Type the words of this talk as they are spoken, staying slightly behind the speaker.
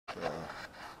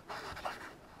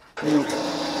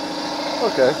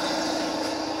Okay.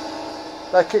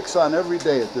 That kicks on every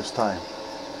day at this time.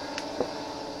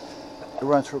 It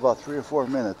runs for about 3 or 4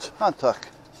 minutes. On Tuck.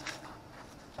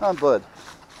 On Bud.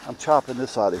 I'm chopping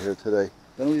this out of here today.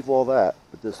 Then leave all that.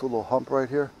 But this little hump right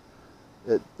here,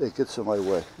 it gets in my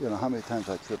way. You know how many times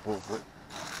I trip over it.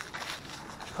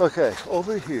 Okay,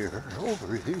 over here.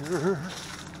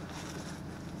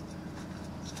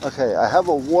 Okay, I have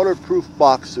a waterproof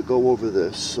box to go over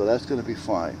this, so that's going to be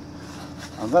fine.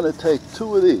 I'm going to take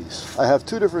 2 of these. I have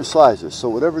 2 different sizes, so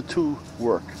whatever 2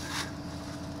 work.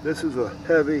 This is a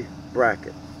heavy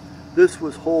bracket. This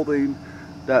was holding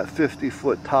that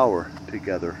 50-foot tower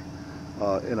together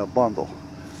in a bundle.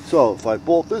 So if I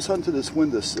bolt this onto this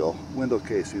windowsill, window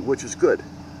casing, which is good.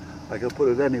 I can put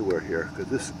it anywhere here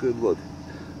because this is good wood.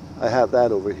 I have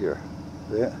that over here.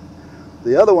 Yeah.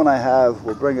 The other one I have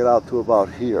will bring it out to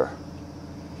about here.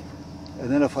 And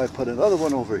then if I put another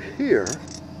one over here,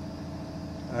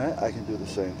 right, I can do the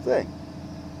same thing.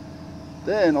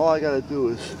 Then all I got to do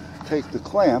is take the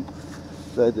clamp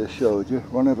that I just showed you,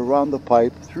 run it around the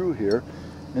pipe through here,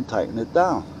 and tighten it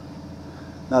down.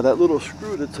 Now that little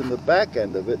screw that's in the back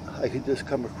end of it, I can just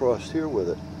come across here with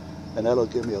it, and that'll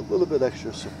give me a little bit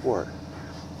extra support.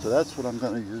 So that's what I'm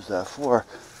going to use that for.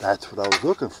 That's what I was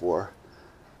looking for.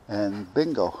 And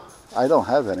bingo, I don't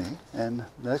have any. And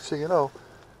next thing you know,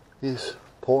 he's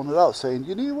pulling it out saying,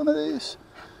 "You need one of these?"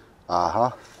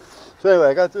 So anyway,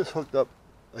 I got this hooked up.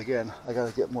 Again, I got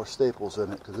to get more staples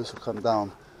in it because this will come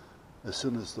down as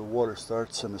soon as the water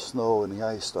starts and the snow and the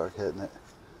ice start hitting it.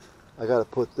 I got to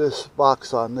put this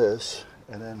box on this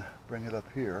and then bring it up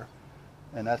here.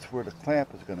 And that's where the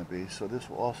clamp is going to be. So this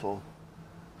will also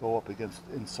go up against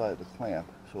inside the clamp.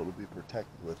 So it'll be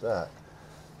protected with that.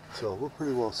 So we're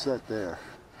pretty well set there.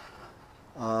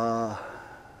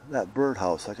 That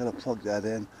birdhouse, I gotta plug that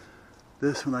in.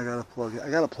 This one I gotta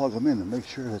plug them in and make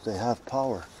sure that they have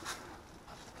power.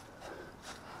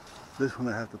 This one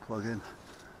I have to plug in.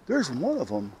 There's one of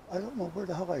them, I don't know where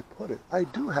the hell I put it. I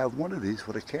do have one of these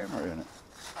with a camera in it.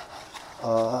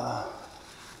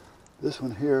 This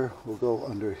one here will go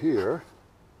under here.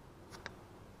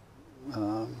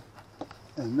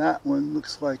 And that one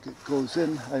looks like it goes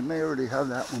in. I may already have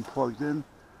that one plugged in.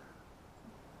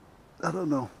 I don't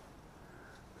know.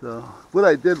 So what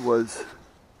I did was,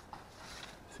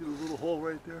 see the little hole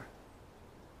right there?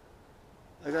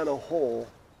 I got a hole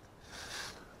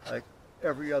like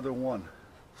every other one.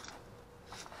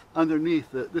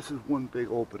 Underneath it, this is one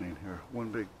big opening here, one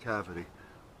big cavity.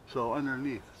 So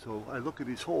underneath, so I look at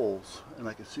these holes and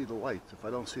I can see the lights. If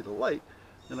I don't see the light,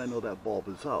 then I know that bulb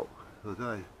is out. So then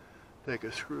I take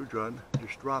a screw gun,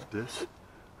 just drop this,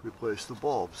 replace the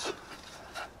bulbs.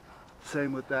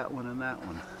 Same with that one and that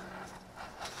one.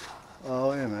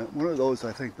 Oh, wait a minute. One of those,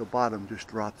 I think the bottom just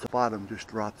drops. The bottom just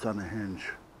drops on the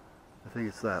hinge. I think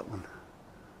it's that one.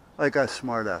 I got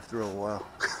smart after a while.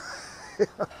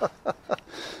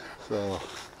 So,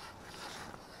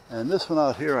 and this one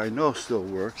out here I know still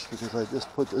works because I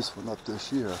just put this one up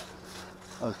this year.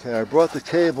 Okay, I brought the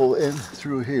cable in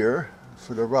through here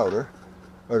for the router.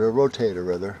 Or the rotator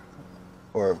rather,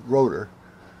 or rotor.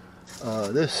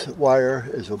 This wire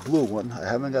is a blue one. I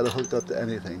haven't got it hooked up to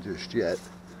anything just yet.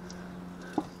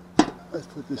 Let's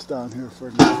put this down here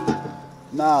for now.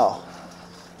 Now,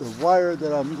 the wire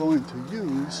that I'm going to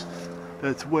use,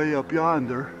 that's way up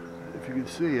yonder, if you can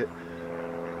see it,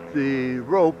 the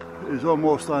rope is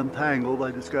almost untangled.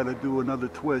 I just got to do another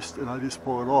twist and I'll just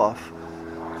pull it off.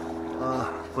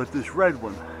 But this red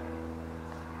one,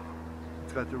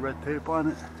 it's got the red tape on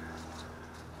it,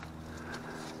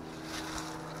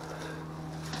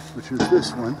 which is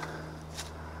this one,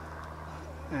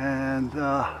 and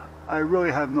I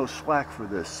really have no slack for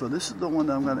this, so this is the one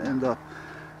that I'm going to end up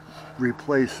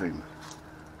replacing.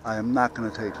 I am not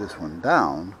going to take this one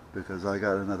down because I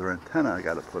got another antenna I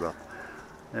got to put up.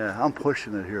 Yeah, I'm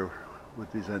pushing it here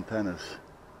with these antennas.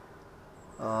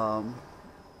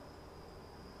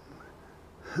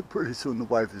 Pretty soon the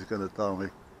wife is going to tell me,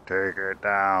 "Take it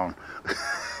down,"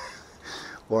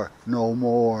 or "No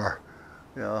more."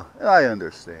 You know, and I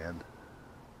understand.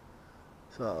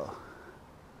 So,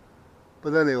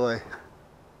 but anyway,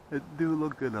 it do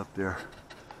look good up there.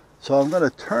 So I'm going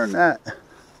to turn that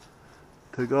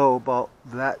to go about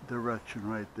that direction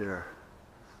right there.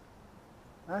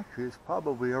 Actually, it's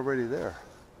probably already there.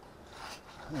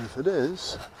 And if it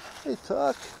is, hey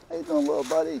Tuck, how you doing, little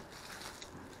buddy?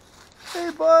 Hey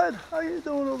bud, how you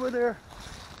doing over there?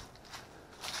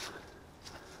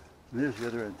 And there's the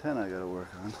other antenna I got to work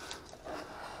on.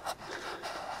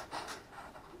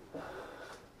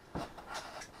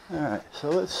 Alright, so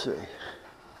let's see.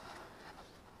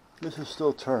 This is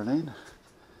still turning.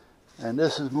 And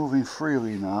this is moving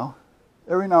freely now.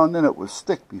 Every now and then it would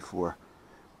stick before.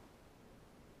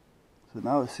 So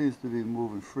now it seems to be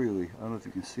moving freely. I don't know if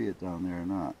you can see it down there or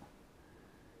not.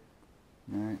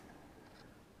 Right?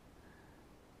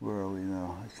 Where are we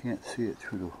now? I can't see it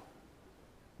through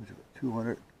the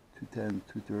 200, 210,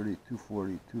 230,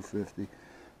 240, 250.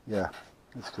 Yeah,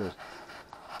 that's good.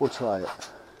 We'll try it.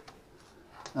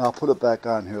 And I'll put it back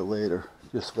on here later.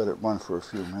 Just let it run for a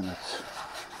few minutes.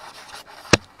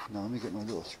 Now let me get my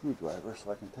little screwdriver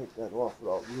so I can take that off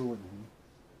without ruining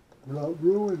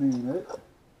it.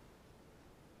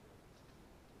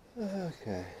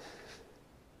 Okay.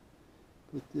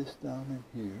 Put this down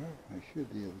in here. I should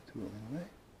be able to anyway.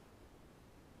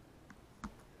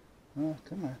 Oh,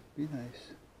 come on, be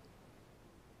nice.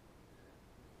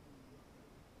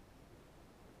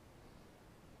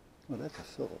 Oh, that's a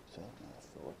Phillips, huh? Not a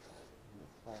Phillips.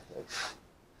 Flathead.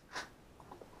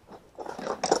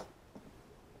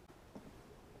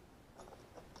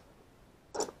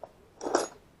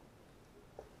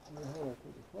 Where the hell did I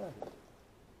put the flathead?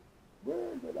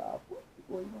 Where did I put it?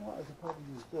 Well, you know what? I could probably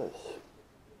use this.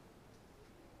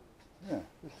 Yeah,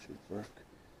 this should work.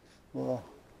 Well,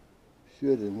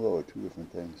 should and will are two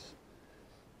different things.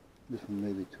 This one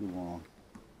may be too long.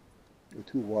 Or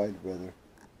too wide, rather.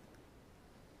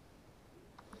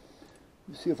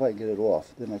 Let's see if I can get it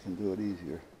off. Then I can do it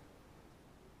easier.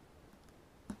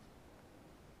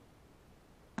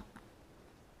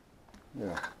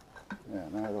 There. Yeah,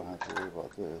 now I don't have to worry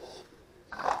about this.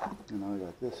 And now I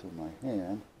got this in my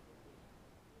hand.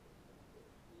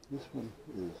 This one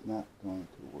is not going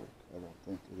to work. I don't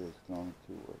think it is going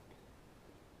to work.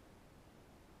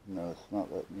 No, it's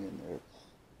not letting me in there.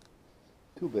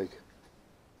 It's too big.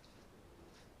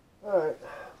 Alright,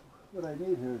 what I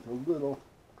need here is a little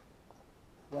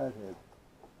flathead.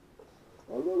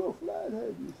 A little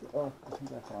flathead. Oh, I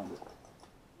think I found it.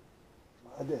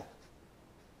 I did.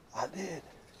 I did.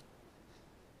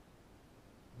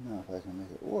 Now if I can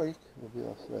make it work, we'll be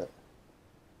all set.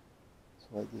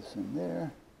 Slide this in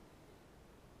there.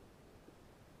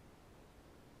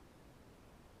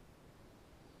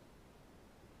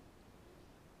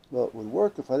 Well, it would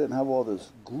work if I didn't have all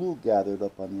this glue gathered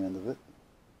up on the end of it.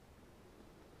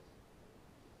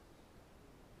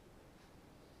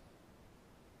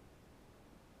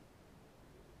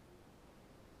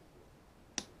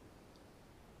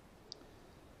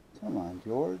 Come on,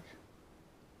 George.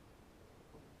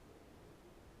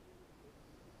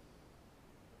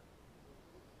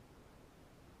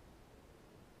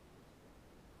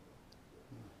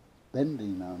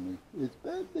 Bending on me. It's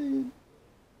bending.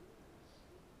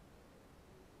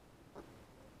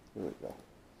 There we go.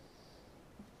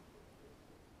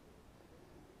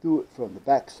 Do it from the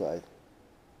back side.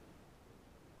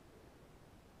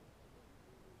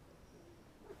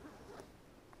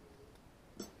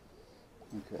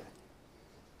 Okay.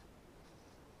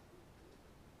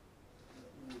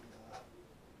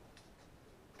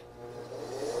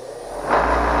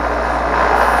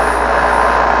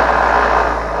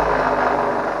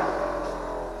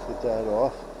 Get that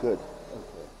off. Good.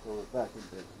 Okay, so we're back in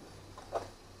business.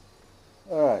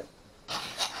 All right.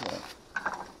 Okay.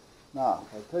 Now,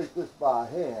 I take this by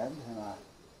hand and I...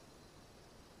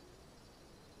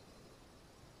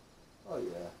 Oh,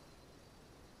 yeah.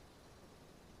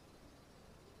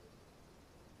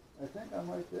 I think I'm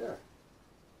right there.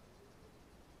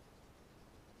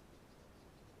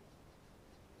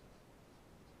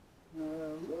 A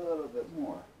little bit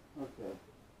more. Okay.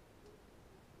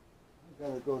 I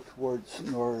gotta go towards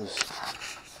Nora's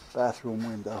bathroom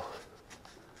window.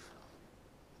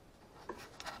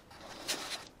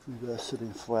 Leave that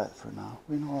sitting flat for now.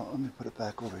 You know what? Let me put it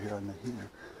back over here on the heater.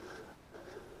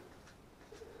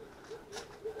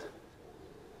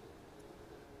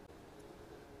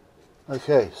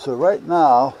 Okay, so right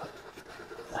now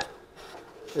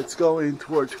it's going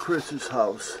towards Chris's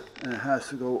house and it has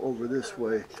to go over this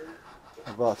way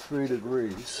about 3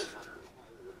 degrees.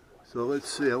 So let's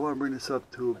see, I want to bring this up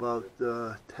to about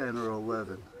 10 or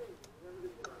 11.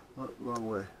 Oh, wrong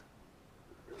way.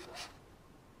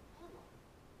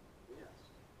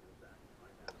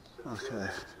 Okay.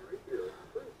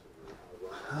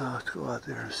 Let's go out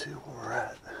there and see where we're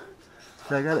at.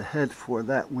 So I got to head for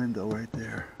that window right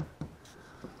there.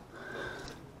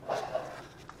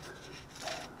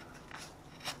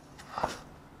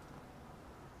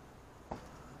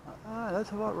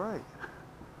 That's about right.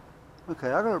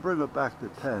 Okay, I'm going to bring it back to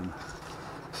 10.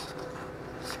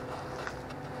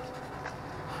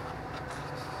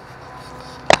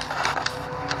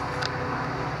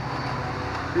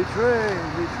 Retrain,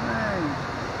 retrain.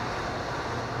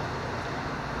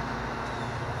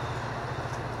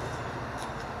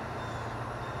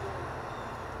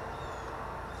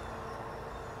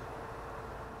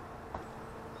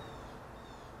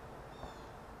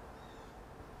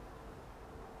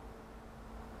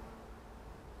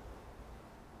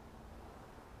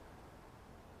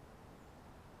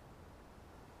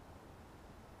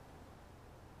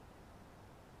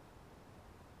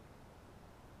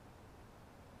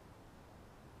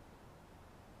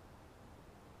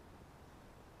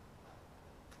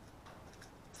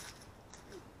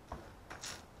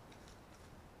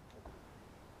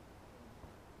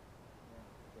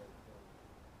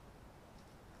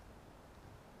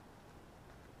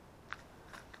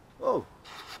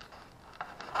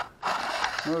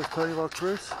 I was telling you about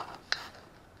Chris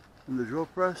and the drill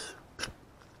press.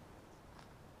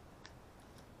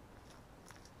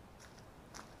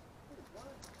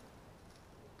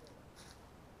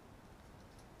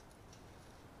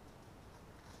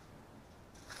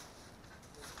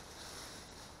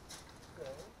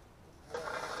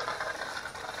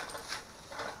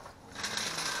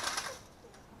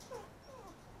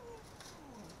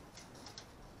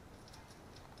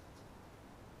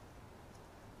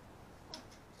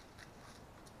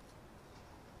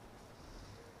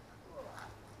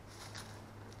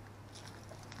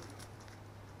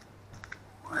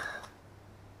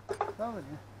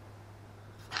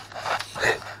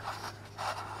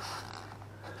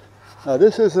 Now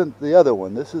this isn't the other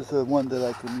one. This is the one that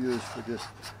I can use for just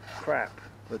crap.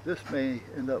 But this may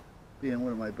end up being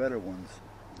one of my better ones.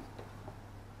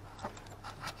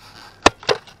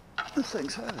 This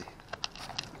thing's heavy.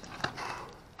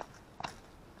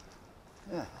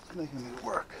 Yeah, it's making me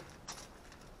work.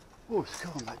 Oh, it's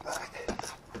killing my back. Yeah,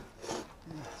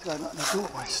 it's got nothing to do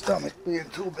with my stomach being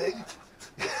too big.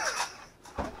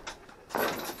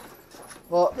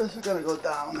 Well, this is going to go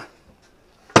down.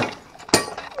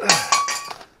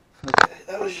 Okay,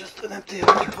 that was just an empty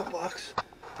electrical box.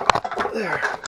 There.